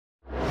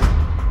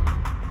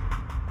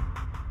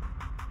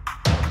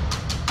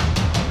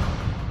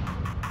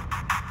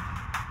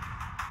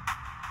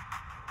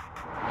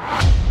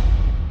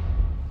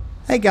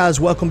Hey guys,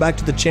 welcome back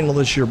to the channel.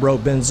 This is your bro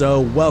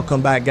Benzo.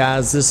 Welcome back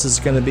guys. This is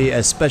going to be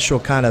a special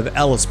kind of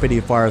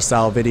LSPDFR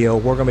style video.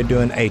 We're going to be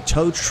doing a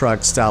tow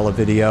truck style of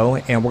video,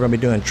 and we're going to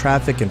be doing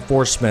traffic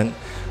enforcement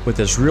with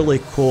this really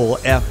cool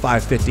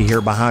F550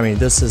 here behind me.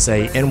 This is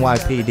a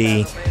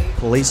NYPD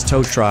Police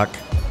Tow Truck,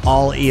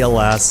 all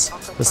ELS.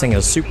 This thing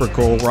is super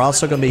cool. We're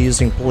also going to be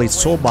using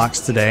Police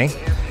Toolbox today,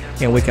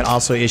 and we can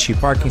also issue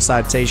parking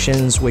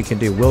citations. We can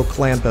do wheel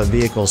clamp of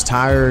vehicles'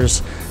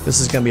 tires. This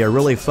is going to be a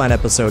really fun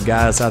episode,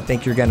 guys. I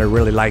think you're going to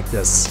really like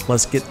this.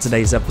 Let's get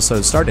today's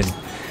episode started.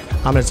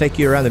 I'm going to take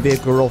you around the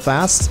vehicle real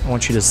fast. I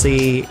want you to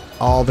see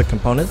all the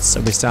components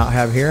that we still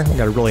have here. We've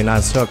got a really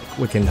nice hook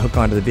we can hook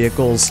onto the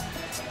vehicles,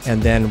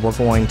 and then we're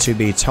going to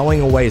be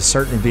towing away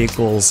certain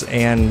vehicles,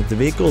 and the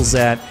vehicles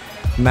that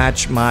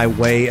match my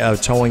way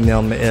of towing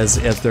them is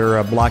if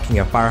they're blocking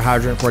a fire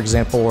hydrant, for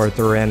example, or if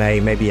they're in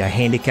maybe a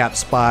handicap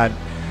spot,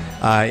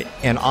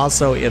 and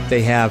also if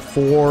they have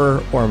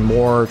 4 or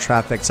more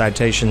traffic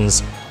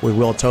citations, we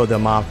will tow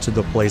them off to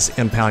the police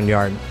impound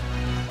yard.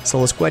 So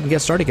let's go ahead and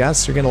get started,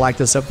 guys. You're gonna like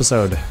this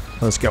episode.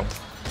 Let's go.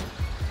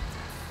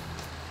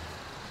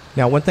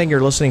 Now, one thing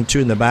you're listening to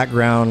in the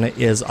background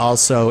is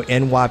also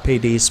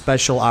NYPD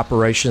Special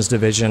Operations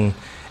Division,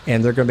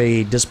 and they're going to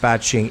be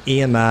dispatching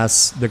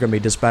EMS, they're going to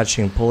be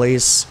dispatching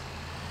police,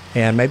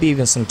 and maybe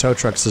even some tow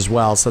trucks as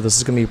well. So this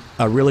is going to be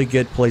a really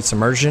good police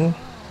immersion.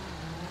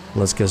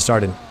 Let's get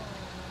started.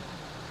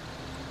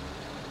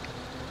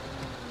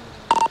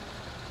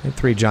 Hey,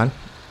 3 John.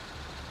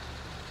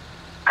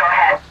 Go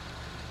ahead.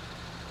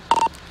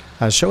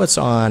 Show us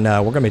on,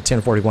 we're going to be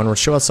 1041. We'll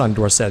show us on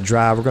Dorset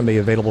Drive. We're going to be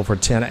available for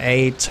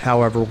 10-8.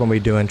 However, we're going to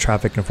be doing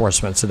traffic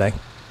enforcement today.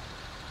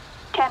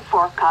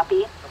 10-4,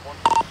 copy.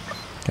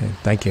 Okay,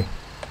 thank you.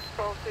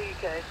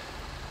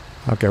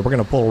 Okay, we're going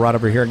to pull right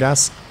over here,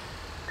 guys.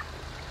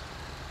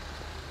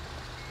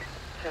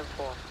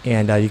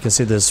 And you can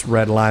see this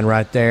red line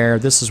right there.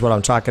 This is what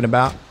I'm talking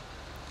about.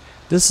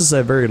 This is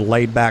a very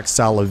laid-back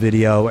style of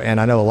video, and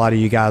I know a lot of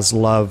you guys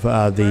love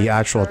the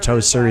actual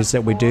tow series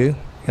that we do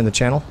in the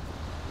channel.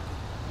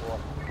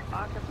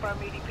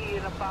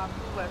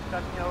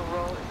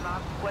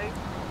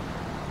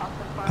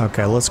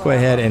 Okay, let's go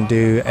ahead and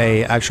do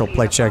a actual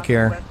plate check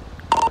here.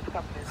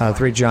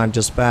 3 John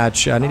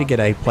dispatch. I need to get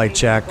a plate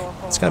check.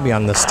 It's going to be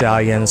on the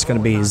Stallion. It's going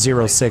to be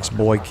 06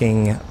 Boy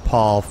King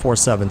Paul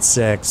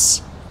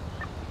 476.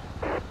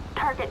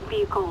 Target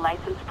vehicle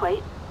license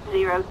plate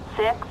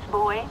 06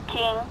 Boy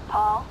King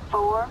Paul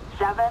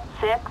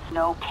 476.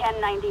 No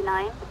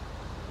 1099.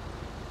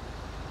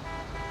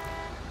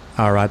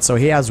 All right, so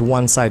he has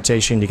 1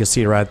 citation. You can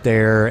see it right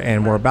there,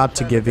 and we're about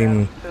to give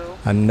him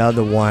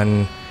another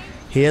one.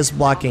 He is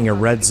blocking a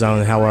red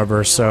zone,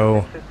 however,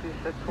 so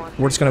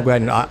we're just going to go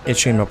ahead and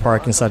issue him a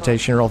parking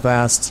citation real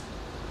fast.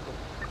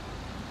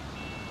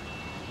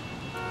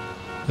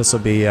 This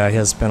will be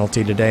his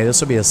penalty today. This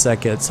will be a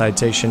 2nd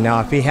citation. Now,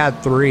 if he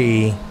had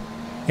 3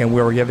 and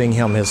we were giving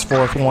him his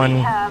 4th one,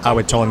 I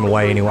would tow him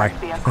away anyway.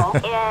 In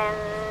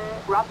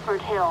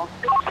Rockford Hills,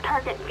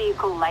 target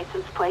vehicle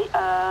license plate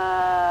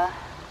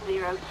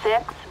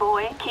 06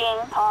 Boy King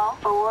Paul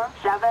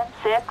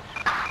 476.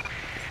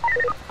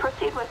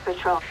 Proceed with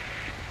patrol.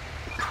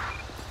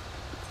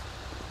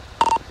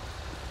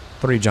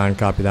 3 John,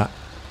 copy that.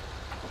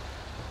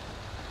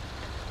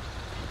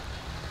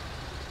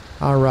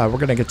 Alright, we're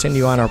going to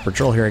continue on our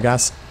patrol here,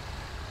 guys.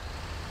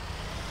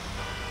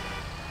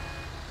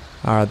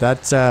 Alright,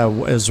 that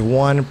is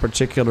 1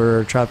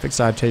 particular traffic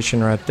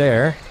citation right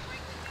there.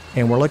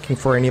 And we're looking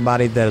for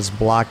anybody that is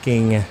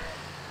blocking, you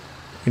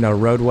know,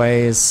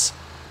 roadways,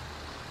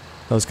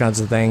 those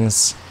kinds of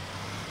things.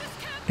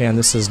 And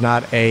this is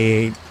not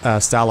a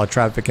style of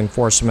traffic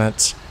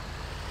enforcement,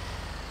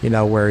 you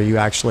know, where you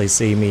actually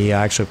see me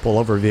actually pull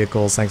over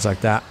vehicles, things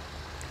like that.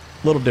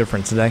 A little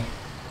different today.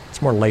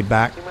 It's more laid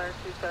back.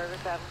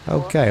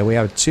 Okay, we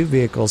have 2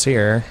 vehicles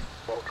here.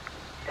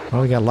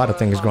 Well, we got a lot of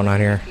things going on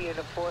here. Okay,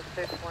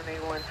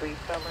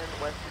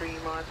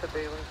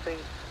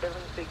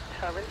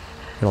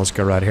 let's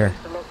go right here.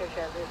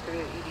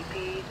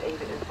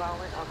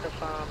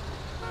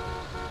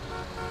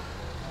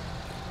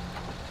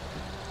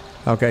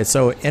 Okay,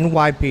 so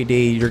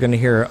NYPD, you're going to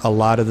hear a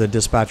lot of the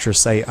dispatchers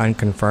say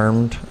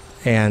unconfirmed,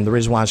 and the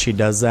reason why she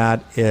does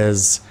that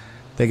is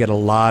they get a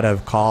lot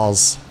of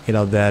calls, you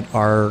know, that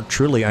are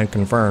truly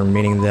unconfirmed,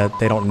 meaning that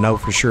they don't know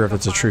for sure if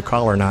it's a true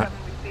call or not.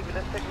 Receiving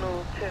a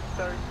signal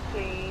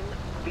 1013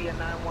 via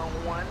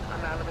 911,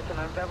 anonymous and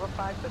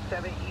unverified for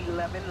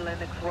 711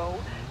 Lenox Road,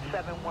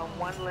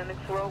 711 Lenox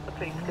Road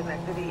between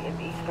Schenectady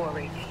and East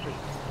 4H Street.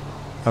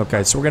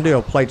 Okay, so we're going to do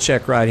a plate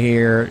check right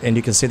here, and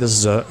you can see this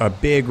is a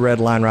big red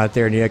line right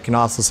there, and you can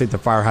also see the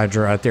fire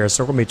hydrant right there.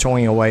 So we're going to be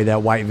towing away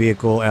that white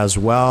vehicle as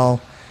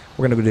well.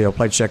 We're going to do a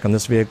plate check on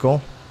this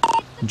vehicle.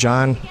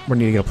 John, we're going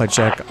to get a plate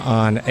check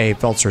on a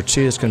Feltzer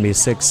 2. It's going to be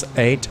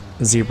 68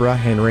 Zebra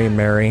Henry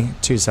Mary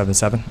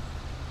 277.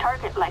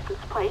 Target license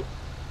plate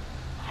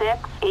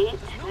 68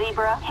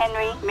 Zebra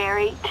Henry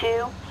Mary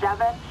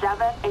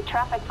 277. A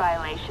traffic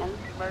violation.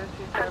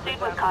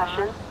 Proceed with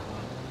caution.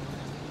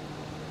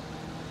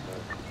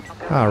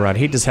 Alright,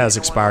 he just has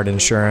expired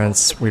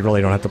insurance. We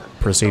really don't have to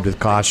proceed with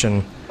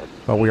caution,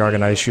 but we are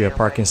going to issue a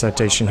parking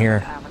citation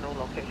here.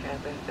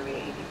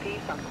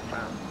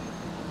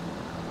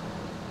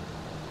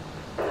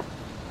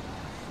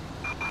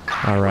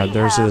 Alright,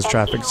 there's his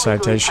traffic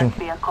citation.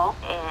 Vehicle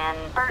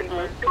and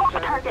Burton,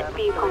 target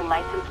vehicle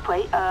license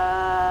plate,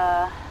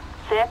 6-8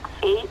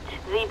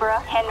 Zebra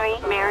Henry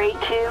Mary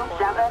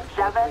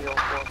 277.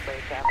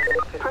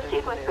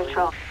 Proceed with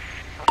patrol.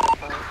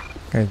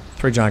 Okay,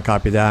 3 John,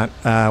 copy that.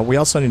 We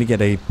also need to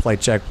get a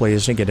plate check,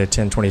 please. You get a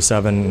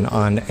 1027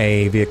 on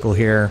a vehicle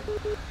here.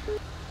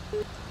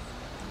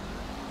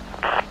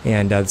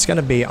 And it's going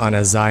to be on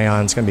a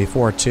Zion. It's going to be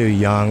 42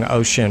 Young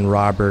Ocean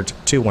Robert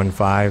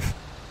 215.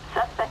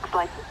 Suspect's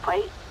license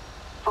plate,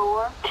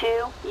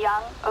 42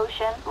 Young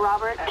Ocean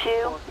Robert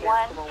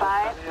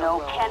 215, no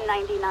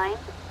 1099.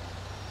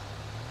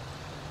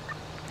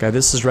 Okay,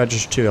 this is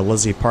registered to a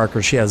Lizzie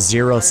Parker. She has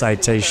 0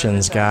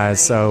 citations,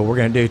 guys. So we're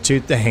going to do 2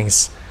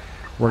 things.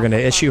 We're going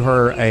to issue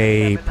her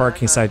a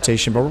parking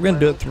citation, but we're going to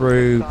do it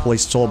through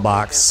Police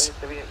Toolbox.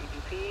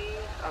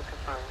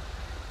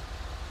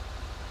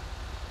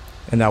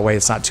 And that way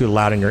it's not too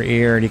loud in your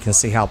ear and you can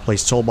see how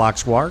Police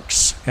Toolbox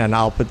works. And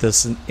I'll put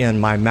this in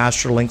my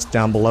master links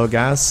down below,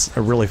 guys.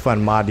 A really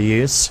fun mod to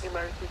use.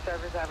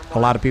 A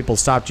lot of people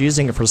stopped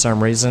using it for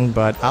some reason,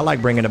 but I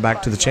like bringing it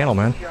back to the channel,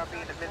 man.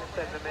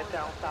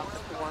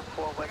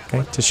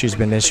 Okay, tissue's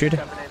been issued.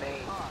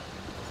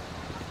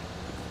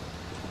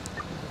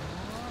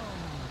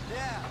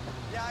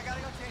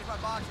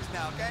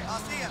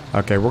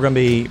 Okay, we're going to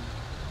be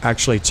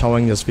actually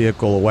towing this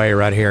vehicle away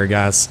right here,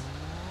 guys.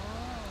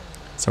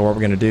 So what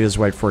we're going to do is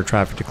wait for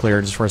traffic to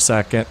clear just for a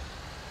second.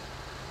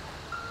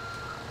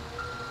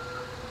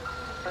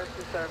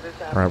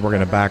 Alright, we're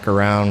going to back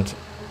around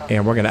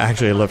and we're going to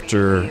actually lift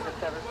your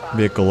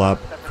vehicle up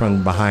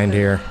from behind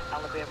here.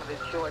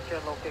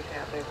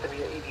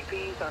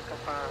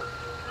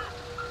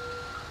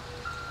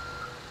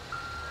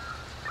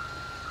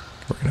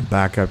 We're going to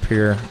back up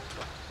here.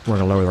 We're going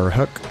to lower our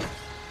hook.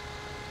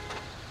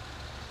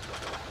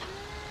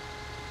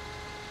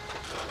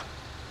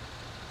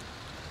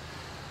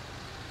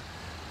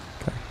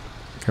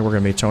 Okay, we're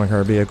going to be towing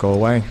her vehicle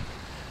away.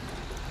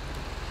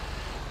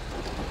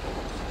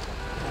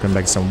 Going to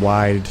make some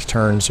wide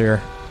turns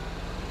here.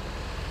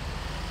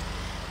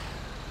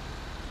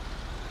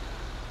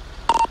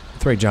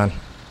 3 John.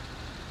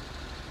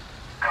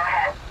 Go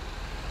ahead.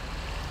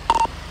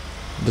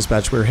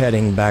 Dispatch, we're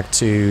heading back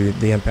to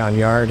the impound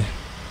yard.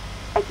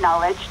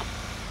 Acknowledged.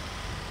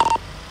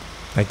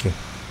 Thank you.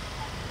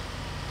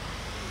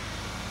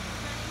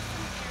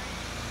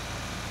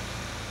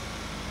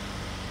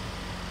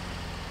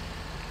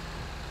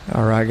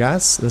 Alright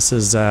guys, this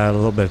is a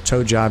little bit of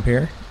tow job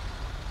here.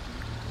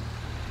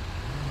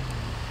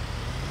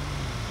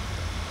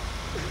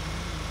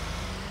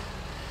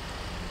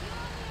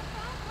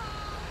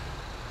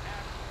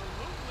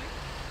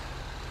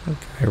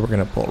 Okay, we're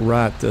gonna pull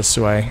right this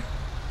way.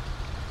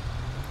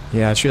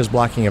 Yeah, she was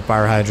blocking a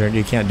fire hydrant.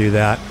 You can't do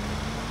that.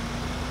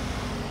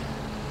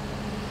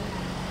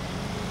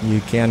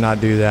 You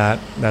cannot do that.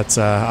 That's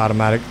a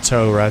automatic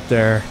tow right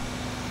there.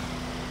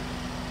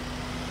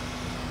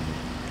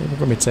 Okay, we're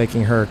going to be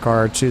taking her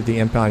car to the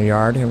impound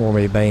yard and we'll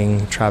be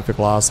obeying traffic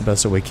laws the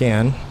best that we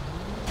can.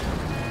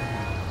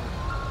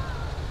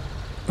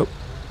 Oh.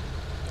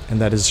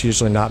 And that does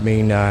usually not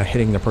mean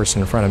hitting the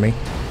person in front of me.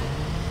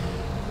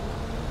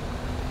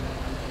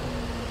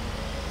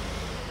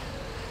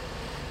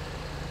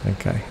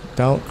 Okay.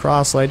 Don't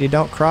cross, lady.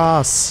 Don't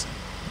cross.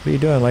 What are you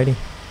doing, lady?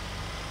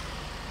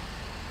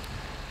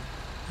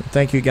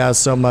 Thank you guys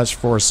so much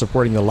for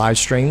supporting the live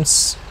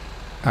streams.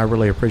 I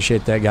really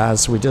appreciate that,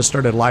 guys. We just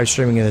started live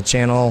streaming in the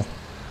channel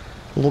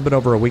a little bit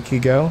over a week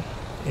ago,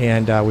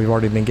 and we've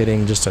already been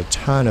getting just a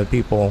ton of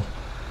people.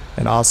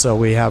 And also,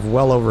 we have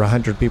well over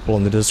 100 people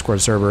in the Discord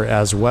server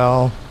as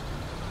well.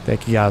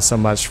 Thank you guys so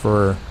much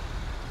for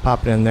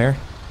popping in there.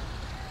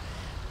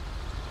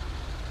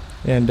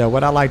 And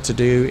what I like to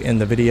do in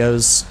the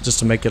videos, just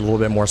to make it a little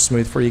bit more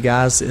smooth for you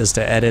guys, is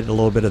to edit a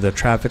little bit of the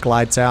traffic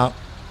lights out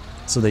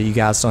so that you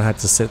guys don't have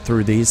to sit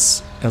through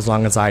these as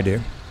long as I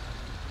do.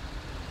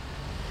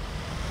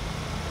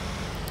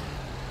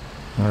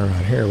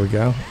 Alright, here we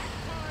go.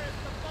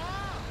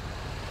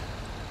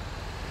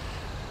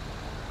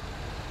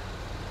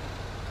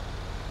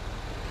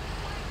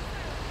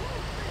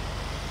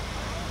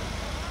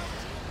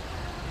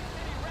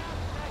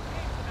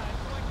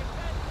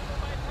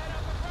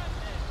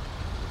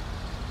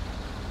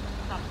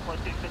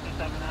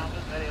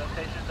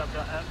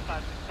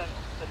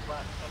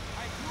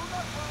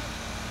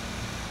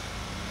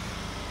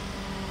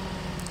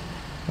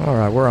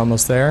 Alright, we're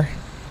almost there.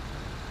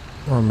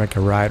 We're gonna make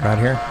a right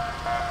here.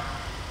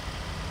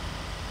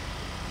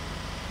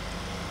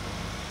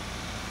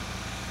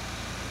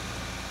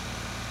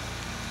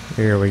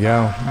 Here we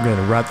go. I'm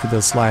gonna right through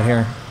this light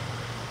here.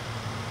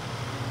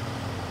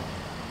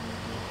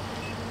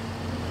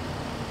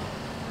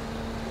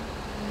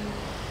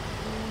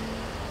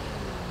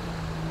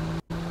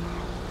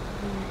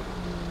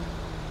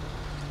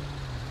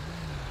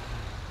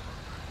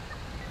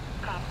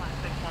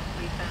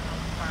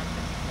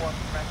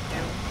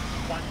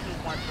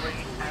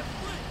 1213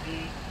 FD,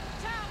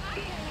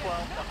 East 12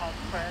 to Home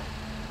Press,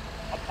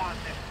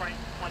 apartment Frank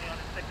 20 on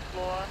the 6th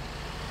floor,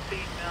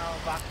 female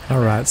box.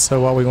 Alright,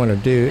 so what we want to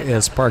do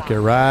is park it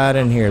right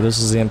in here. This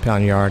is the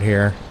impound yard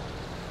here.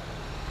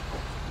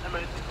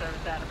 Emergency service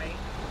Academy.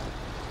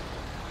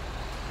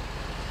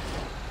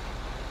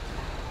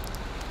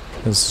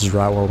 This is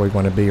right where we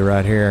want to be,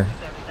 right here.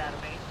 Service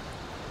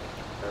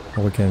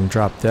Academy. We can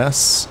drop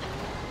this.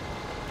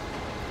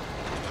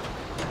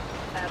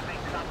 Academy,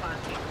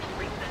 compound team,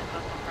 recent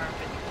unconfirmed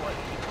 54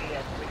 EDP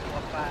at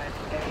 345A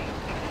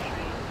 6th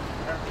Street,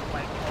 Irving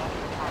Whitehall,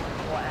 apartment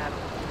 4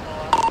 Adams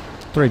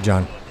floor. 3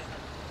 John.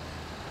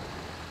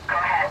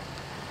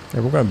 Yeah,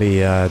 we're going to be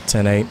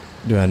 10-8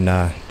 doing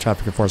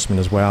traffic enforcement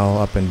as well,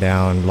 up and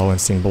down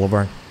Lowenstein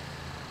Boulevard.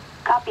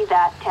 Copy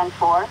that,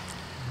 10-4.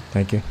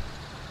 Thank you.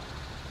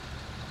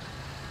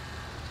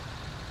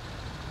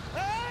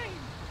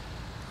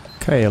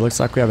 Okay, it looks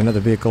like we have another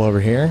vehicle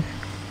over here.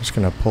 Just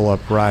going to pull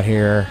up right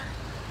here.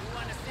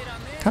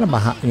 Kind of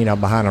behind,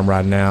 behind them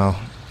right now.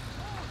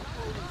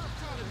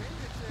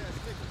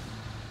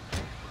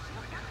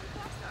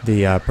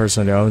 The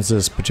person who owns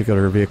this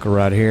particular vehicle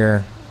right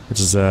here, which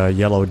is a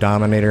yellow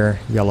Dominator,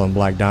 yellow and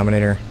black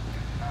Dominator.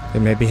 They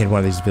may be in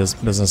one of these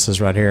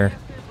businesses right here.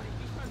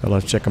 So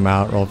let's check them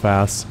out real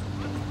fast.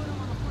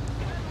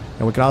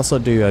 And we can also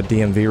do a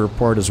DMV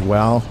report as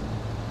well.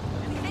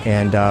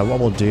 And what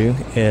we'll do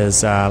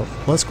is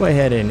let's go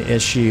ahead and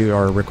issue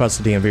or request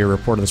a DMV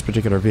report of this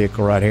particular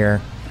vehicle right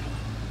here.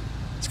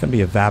 It's going to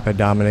be a Vapid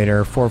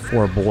Dominator,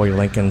 44 Boy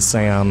Lincoln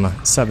Sam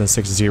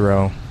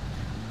 760.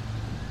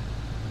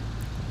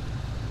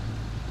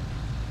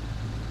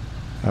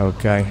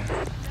 Okay,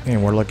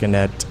 and we're looking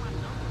at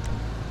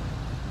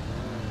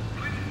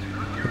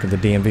the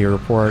DMV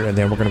report, and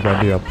then we're going to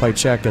go do a plate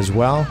check as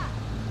well.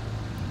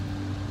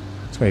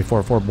 It's going to be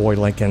 44 Boy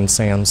Lincoln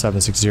Sam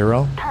 760.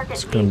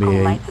 It's going to be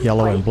a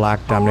yellow and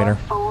black Dominator.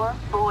 44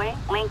 Boy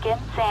Lincoln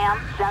Sam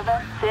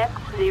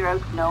 760,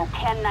 no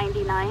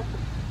 1099.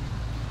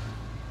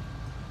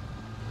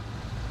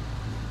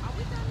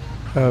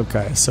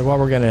 Okay, so what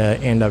we're going to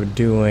end up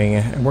doing,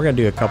 and we're going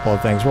to do a couple of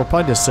things. We'll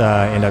probably just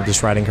end up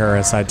just writing her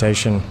a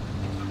citation.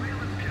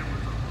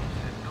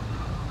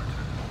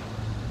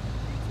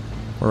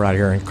 We're right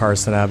here in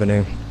Carson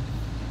Avenue.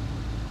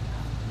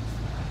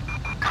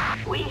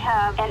 We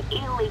have an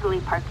illegally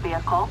parked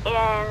vehicle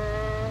in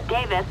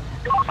Davis.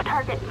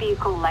 Target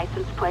vehicle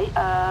license plate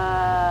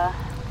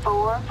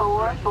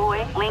 44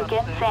 Boy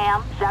Lincoln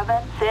Sam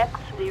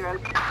 760.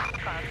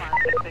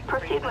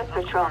 Proceed with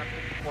patrol.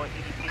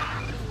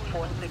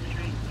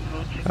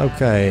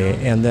 Okay,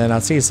 and then I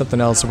see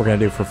something else that we're going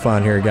to do for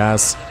fun here,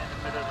 guys.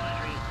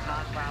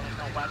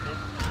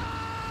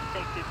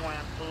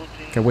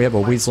 Okay, we have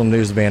a Weasel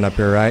News van up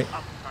here, right?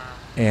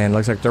 And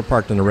looks like they're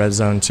parked in the red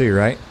zone too,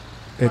 right?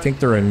 They think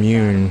they're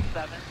immune.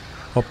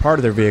 Well, part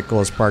of their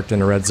vehicle is parked in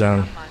the red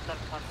zone.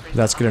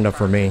 That's good enough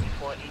for me.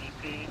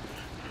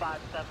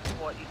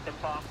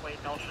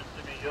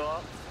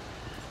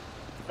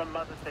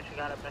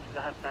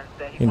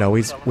 You know,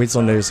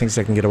 Weasel News thinks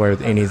they can get away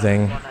with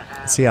anything.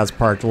 See how it's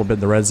parked a little bit in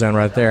the red zone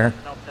right there.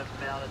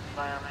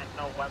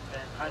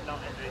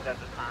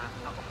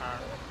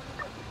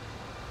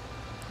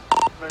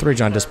 3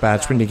 John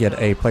Dispatch, we need to get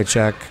a plate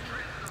check.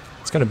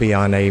 It's going to be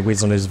on a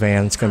Weasel News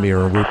van. It's going to be a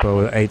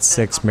Rupo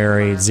 86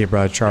 Mary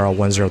Zebra Charles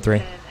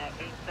 103.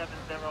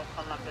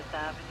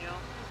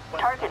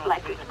 Target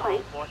license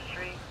plate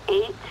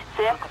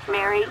 86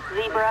 Mary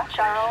Zebra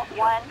Charles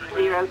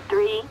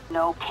 103,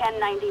 no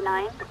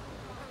 1099.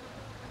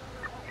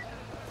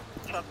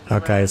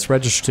 Okay, it's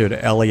registered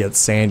to Elliot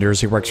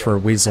Sanders. He works for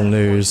Weasel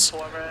News.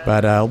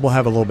 But we'll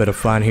have a little bit of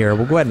fun here.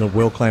 We'll go ahead and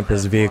wheel clamp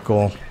his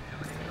vehicle,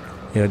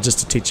 you know, just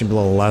to teach him a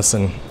little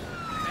lesson.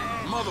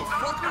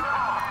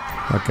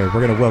 Okay,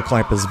 we're going to wheel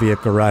clamp his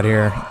vehicle right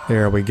here.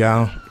 There we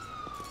go.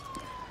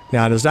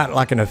 Now, there's not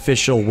like an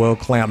official wheel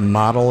clamp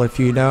model, if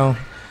you know.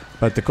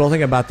 But the cool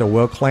thing about the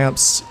wheel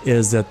clamps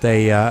is that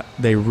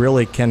they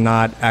really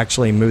cannot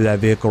actually move that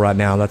vehicle right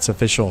now. That's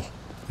official.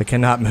 They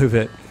cannot move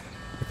it.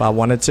 If I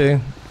wanted to,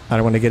 I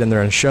don't want to get in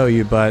there and show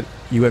you, but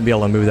you wouldn't be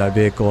able to move that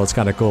vehicle. It's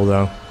kind of cool,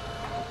 though.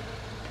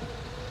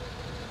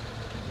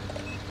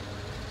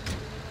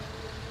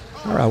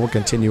 All right, we'll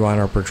continue on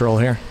our patrol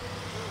here.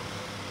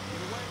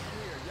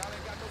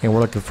 And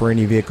we're looking for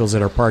any vehicles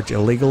that are parked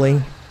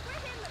illegally.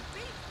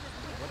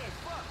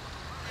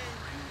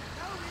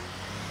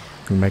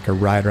 Can make a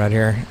right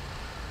here.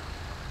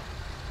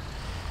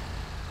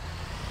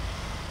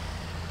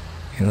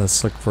 And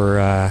let's look for,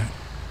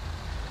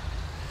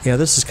 yeah,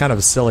 this is kind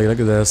of silly. Look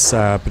at this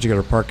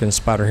particular parking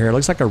spot here. It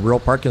looks like a real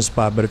parking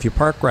spot, but if you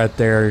park right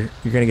there,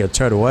 you're going to get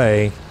towed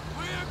away.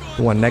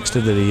 The one next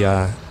to the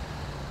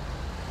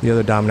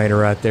other Dominator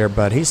right there,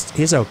 but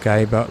he's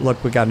okay. But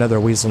look, we got another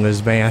Weasel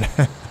News van.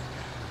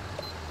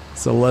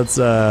 So let's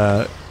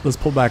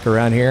pull back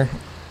around here.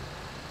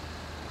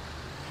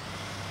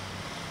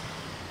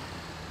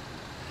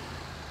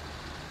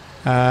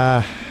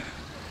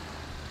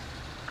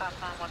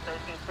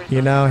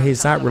 You know,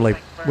 he's not really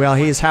Well,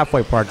 he's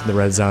halfway parked in the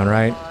red zone,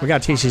 right? We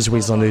gotta teach these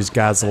Weasel News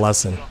guys a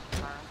lesson.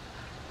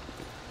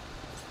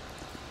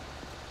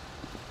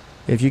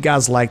 If you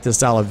guys like this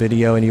style of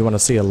video and you want to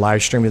see a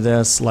live stream of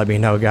this, let me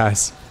know,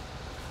 guys.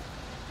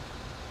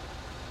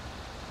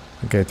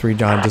 Okay, 3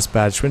 John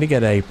dispatch. We need to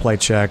get a plate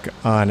check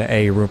on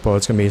a Rupo.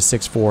 It's gonna be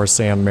 64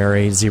 Sam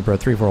Mary Zebra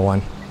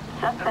 341.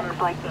 Suspect's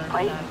license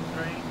plate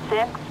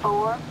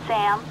 64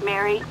 Sam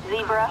Mary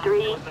Zebra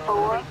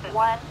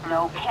 341.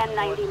 No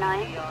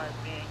 1099.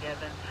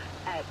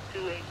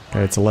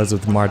 Okay, it's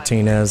Elizabeth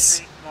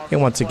Martinez.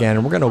 And once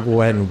again, we're gonna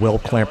go ahead and wheel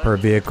clamp her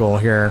vehicle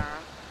here.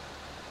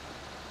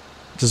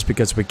 Just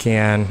because we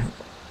can.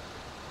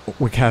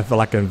 We kind of feel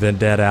like a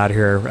vendetta out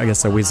here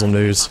against the Weasel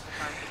News.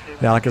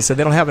 Now, like I said,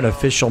 they don't have an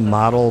official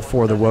model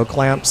for the wheel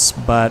clamps,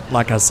 but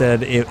like I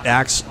said, it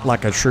acts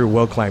like a true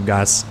wheel clamp,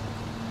 guys.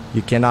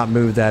 You cannot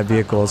move that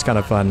vehicle. It's kind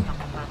of fun.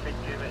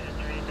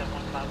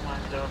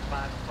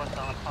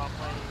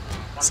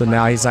 So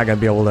now he's not going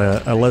to be able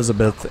to,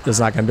 Elizabeth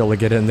is not going to be able to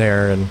get in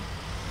there and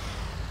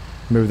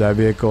move that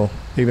vehicle.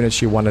 Even if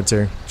she wanted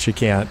to, she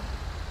can't.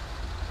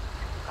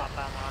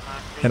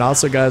 And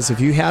also, guys, if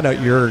you had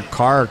your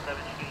car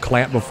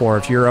clamped before,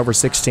 if you're over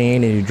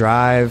 16 and you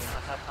drive,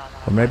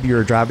 or maybe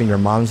you're driving your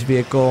mom's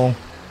vehicle,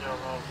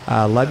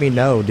 let me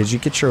know. Did you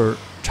get your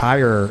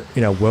tire,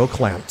 wheel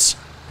clamped?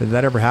 Did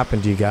that ever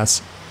happen to you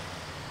guys?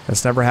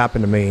 That's never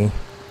happened to me.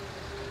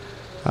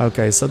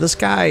 Okay, so this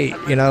guy,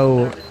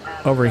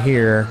 over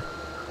here,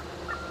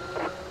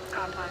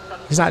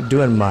 he's not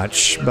doing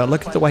much, but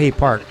look at the way he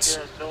parked.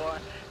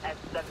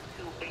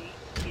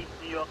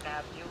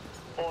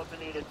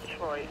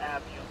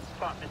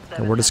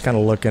 Okay, we're just kind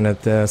of looking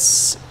at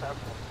this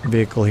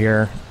vehicle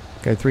here.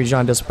 Okay, 3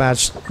 John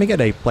dispatch. Let me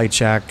get a plate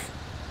check.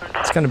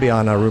 It's going to be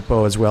on a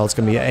Rupo as well. It's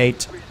going to be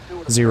 80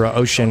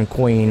 Ocean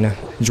Queen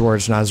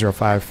George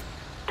 905.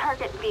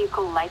 Target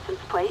vehicle license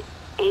plate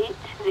 80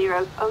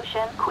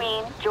 Ocean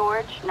Queen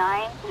George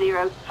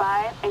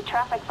 905. A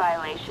traffic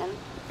violation.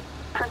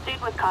 Proceed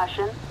with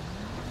caution.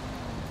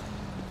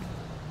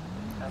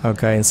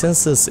 Okay, and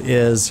since this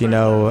is,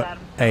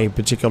 a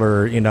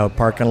particular,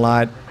 parking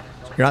lot,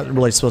 you're not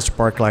really supposed to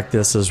park like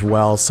this as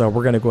well, so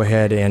we're going to go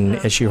ahead and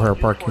issue her a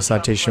parking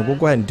citation. We'll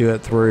go ahead and do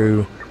it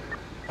through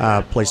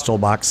Police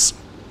Toolbox.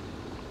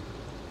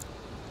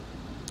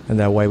 And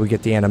that way we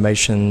get the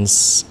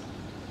animations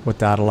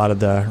without a lot of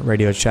the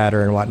radio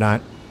chatter and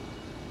whatnot.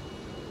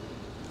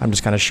 I'm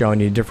just kind of showing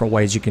you different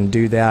ways you can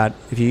do that.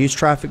 If you use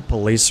Traffic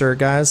Policer,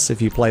 guys,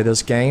 if you play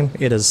this game,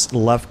 it is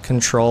left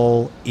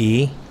control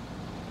E,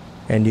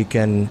 and you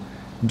can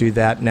do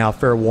that. Now,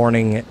 fair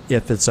warning,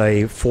 if it's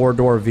a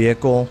 4-door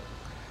vehicle,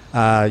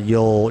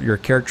 your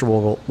character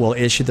will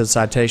issue the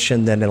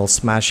citation, then it'll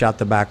smash out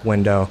the back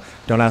window.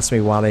 Don't ask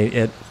me why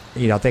I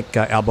think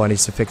Elbow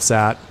needs to fix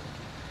that.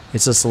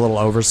 It's just a little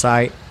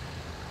oversight.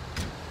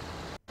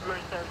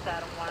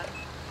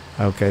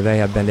 Okay, they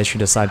have been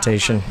issued a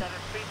citation.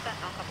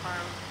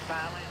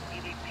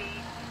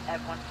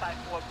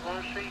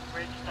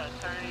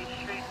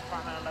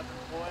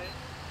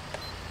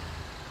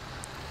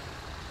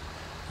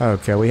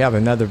 Okay, we have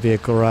another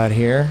vehicle right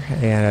here,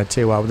 and I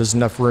tell you what, there's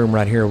enough room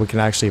right here we can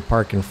actually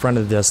park in front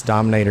of this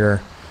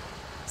Dominator.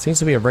 Seems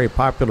to be a very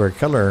popular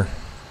color,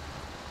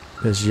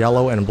 this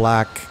yellow and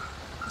black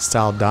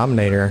style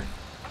Dominator.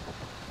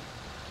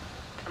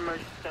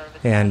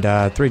 And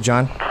 3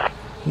 John,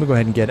 let me go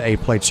ahead and get a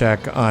plate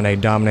check on a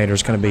Dominator.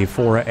 It's going to be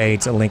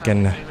 48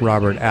 Lincoln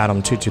Robert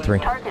Adam 223.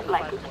 Target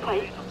license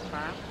plate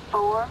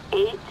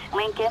 48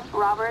 Lincoln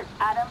Robert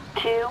Adam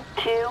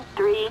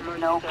 223.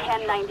 No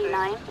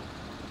 1099.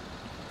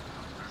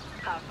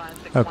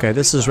 Okay,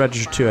 this is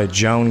registered to a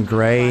Joan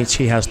Gray.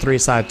 She has 3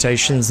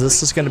 citations.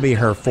 This is going to be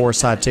her 4th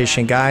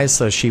citation, guys,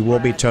 so she will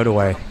be towed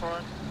away.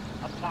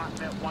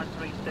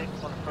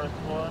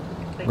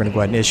 We're going to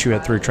go ahead and issue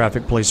it through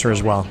Traffic Policer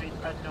as well.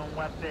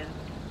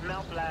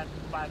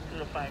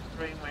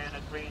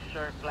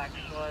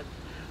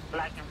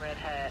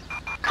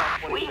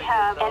 We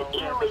have an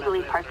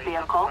illegally parked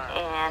vehicle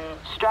in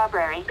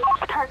Strawberry.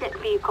 Target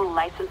vehicle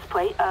license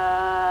plate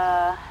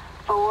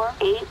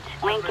 48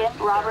 Lincoln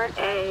Robert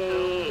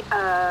A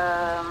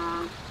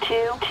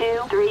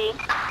 223.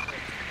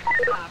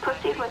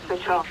 Proceed with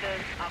patrol.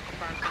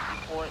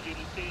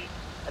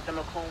 At the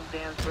Macomb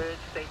Dam Bridge,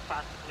 they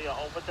possibly an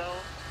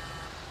overdose.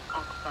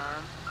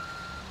 Unconfirmed.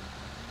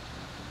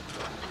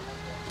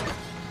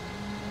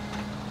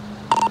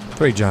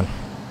 3 John.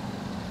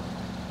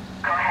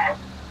 Go ahead.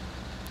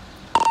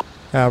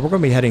 We're going to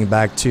be heading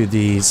back to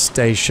the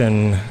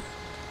station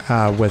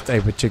with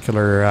a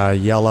particular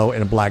yellow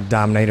and black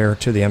Dominator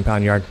to the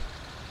impound yard.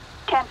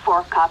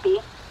 10-4, copy.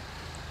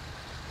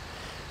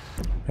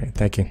 Okay,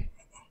 thank you.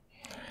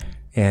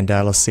 And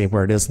let's see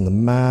where it is on the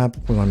map.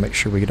 We want to make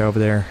sure we get over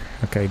there.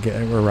 Okay,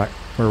 we're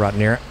right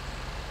near it.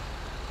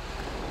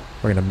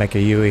 We're going to make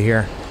a U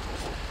here.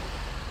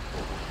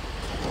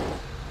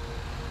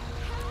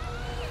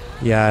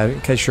 Yeah, in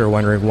case you're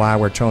wondering why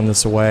we're towing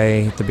this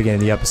away at the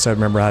beginning of the episode,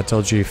 remember I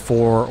told you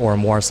 4 or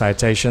more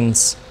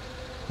citations?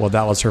 Well,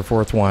 that was her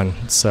 4th one,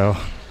 so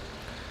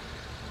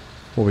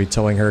We'll be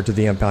towing her to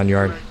the impound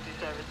yard.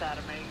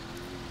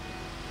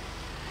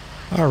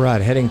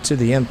 Alright, heading to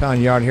the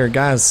impound yard here,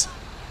 guys.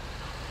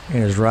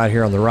 And it's right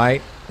here on the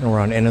right, and we're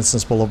on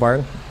Innocence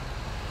Boulevard.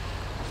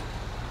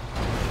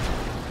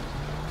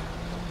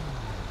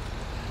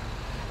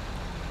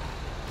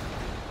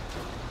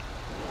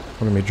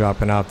 We're going to be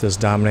dropping off this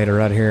Dominator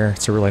right here.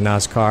 It's a really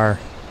nice car.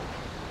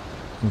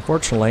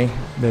 Unfortunately,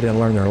 they didn't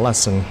learn their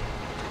lesson.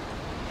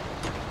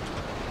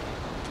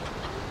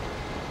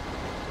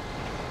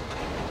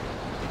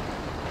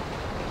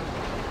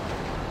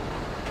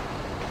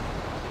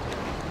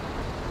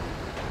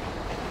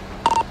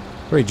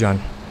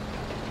 John.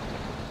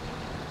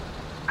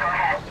 Go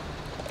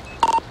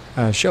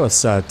ahead. Show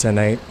us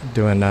 10-8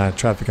 doing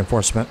traffic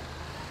enforcement.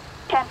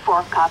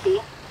 10-4, copy.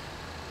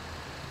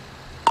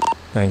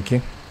 Thank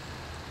you.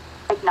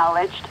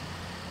 Acknowledged.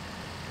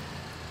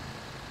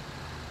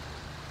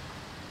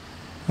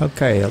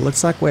 Okay, it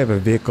looks like we have a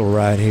vehicle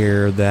right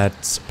here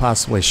that's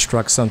possibly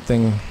struck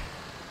something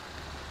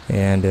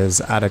and is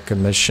out of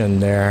commission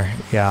there.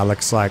 Yeah, it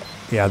looks like,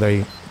 yeah,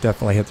 they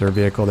definitely hit their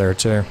vehicle there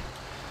too.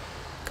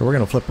 Okay, we're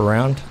going to flip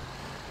around.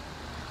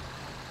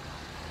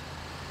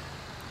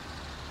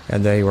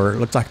 And they were,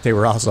 looked like they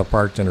were also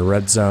parked in a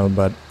red zone,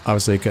 but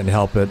obviously you couldn't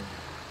help it.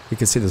 You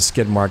can see the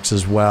skid marks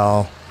as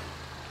well.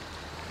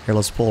 Here,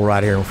 let's pull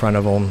right here in front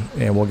of them,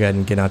 and we'll go ahead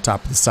and get on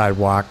top of the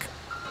sidewalk.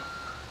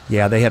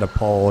 Yeah, they hit a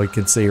pole, you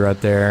can see right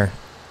there.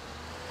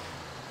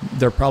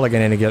 They're probably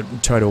going to get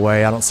towed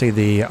away. I don't see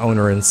the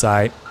owner in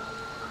sight.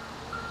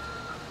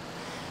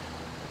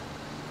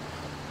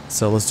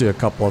 So let's do a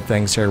couple of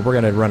things here. We're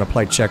going to run a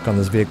plate check on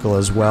this vehicle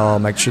as well,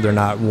 make sure they're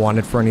not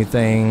wanted for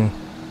anything.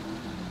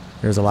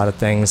 There's a lot of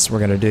things we're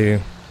going to do.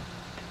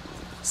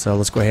 So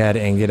let's go ahead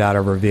and get out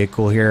of our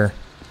vehicle here.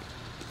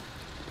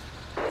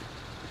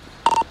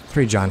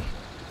 3 John.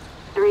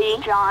 3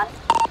 John.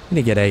 You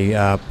need to get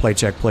a plate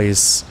check,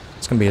 please.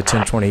 It's going to be a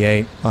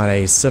 1028 on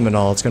a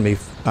Seminole. It's going to be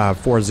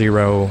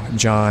 40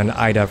 John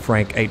Ida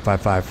Frank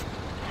 855.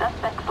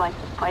 Suspect's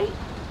license plate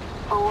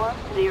 40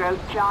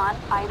 John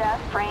Ida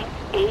Frank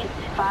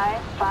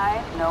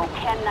 855. No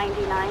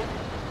 1099.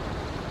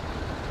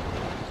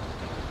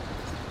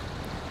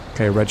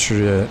 Okay, registered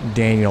to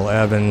Daniel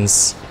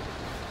Evans.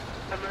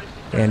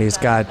 And he's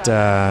got,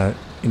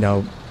 you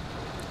know,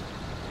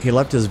 he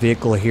left his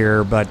vehicle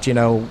here, but, you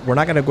know, we're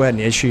not going to go ahead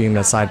and issue him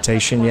a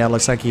citation yet.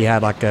 Looks like he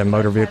had like a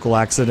motor vehicle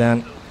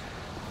accident,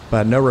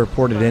 but no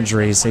reported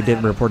injuries. He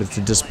didn't report it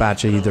to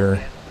dispatch either.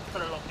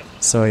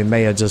 So he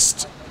may have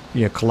just,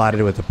 you know,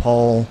 collided with a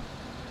pole.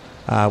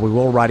 We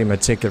will write him a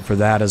ticket for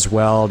that as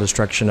well,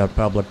 destruction of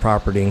public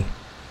property.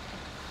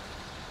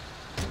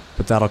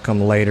 But that'll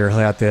come later. He'll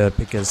have to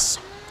pick his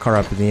car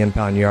up in the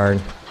impound yard.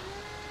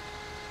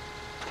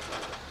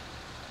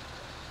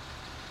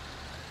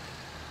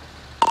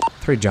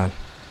 Three John.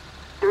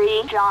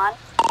 3 John.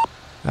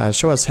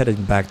 Show us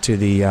headed back to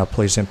the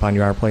police impound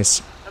yard,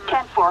 please.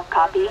 10-4,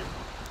 copy.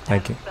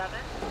 Thank you.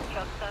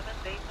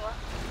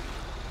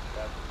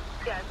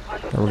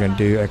 We're going to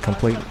do a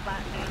complete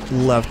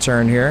left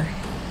turn here.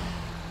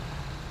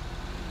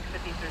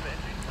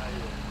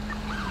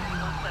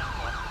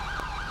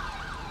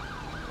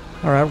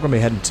 Alright, we're going to be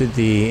heading to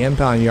the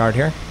impound yard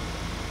here.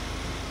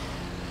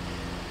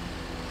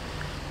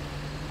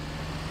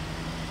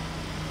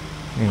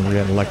 And we're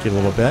getting lucky a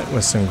little bit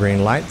with some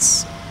green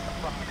lights.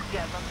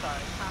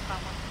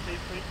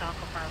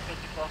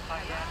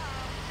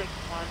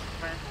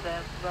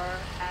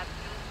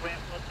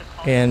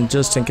 And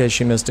just in case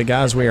you missed it,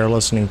 guys, we are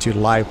listening to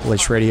live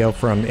police radio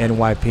from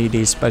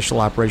NYPD Special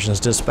Operations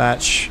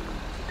Dispatch.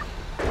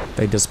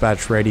 They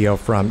dispatch radio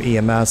from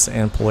EMS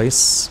and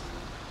police.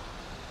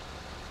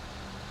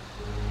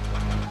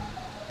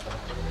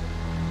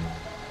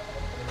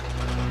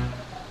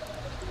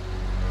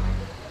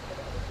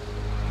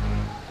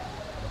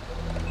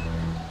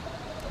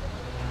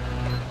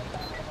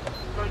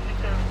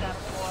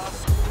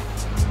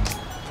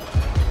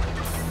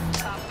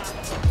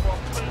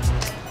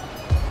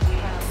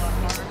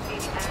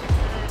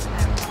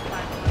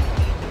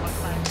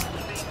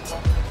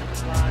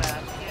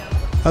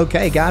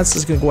 Okay, guys, this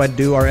is going to go ahead and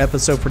do our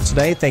episode for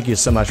today. Thank you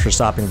so much for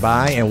stopping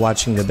by and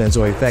watching the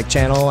Benzo Effect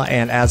channel.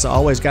 And as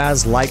always,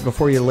 guys, like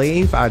before you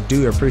leave. I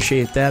do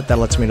appreciate that. That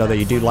lets me know that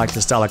you do like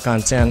this style of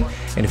content.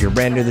 And if you're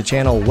brand new to the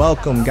channel,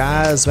 welcome,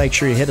 guys. Make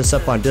sure you hit us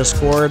up on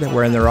Discord.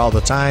 We're in there all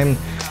the time.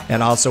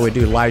 And also, we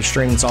do live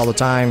streams all the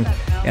time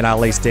and I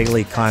release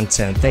daily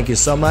content. Thank you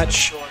so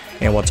much,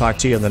 and we'll talk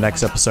to you in the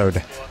next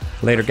episode.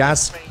 Later,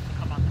 guys.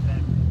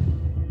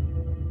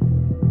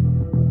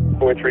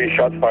 3,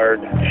 shots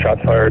fired.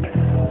 Shots fired.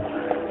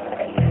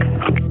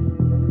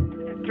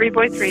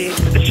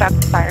 3-3,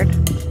 shots fired.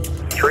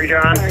 3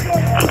 John.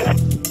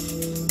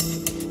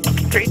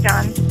 3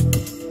 John.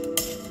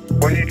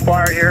 When you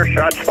fire here,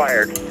 shots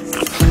fired.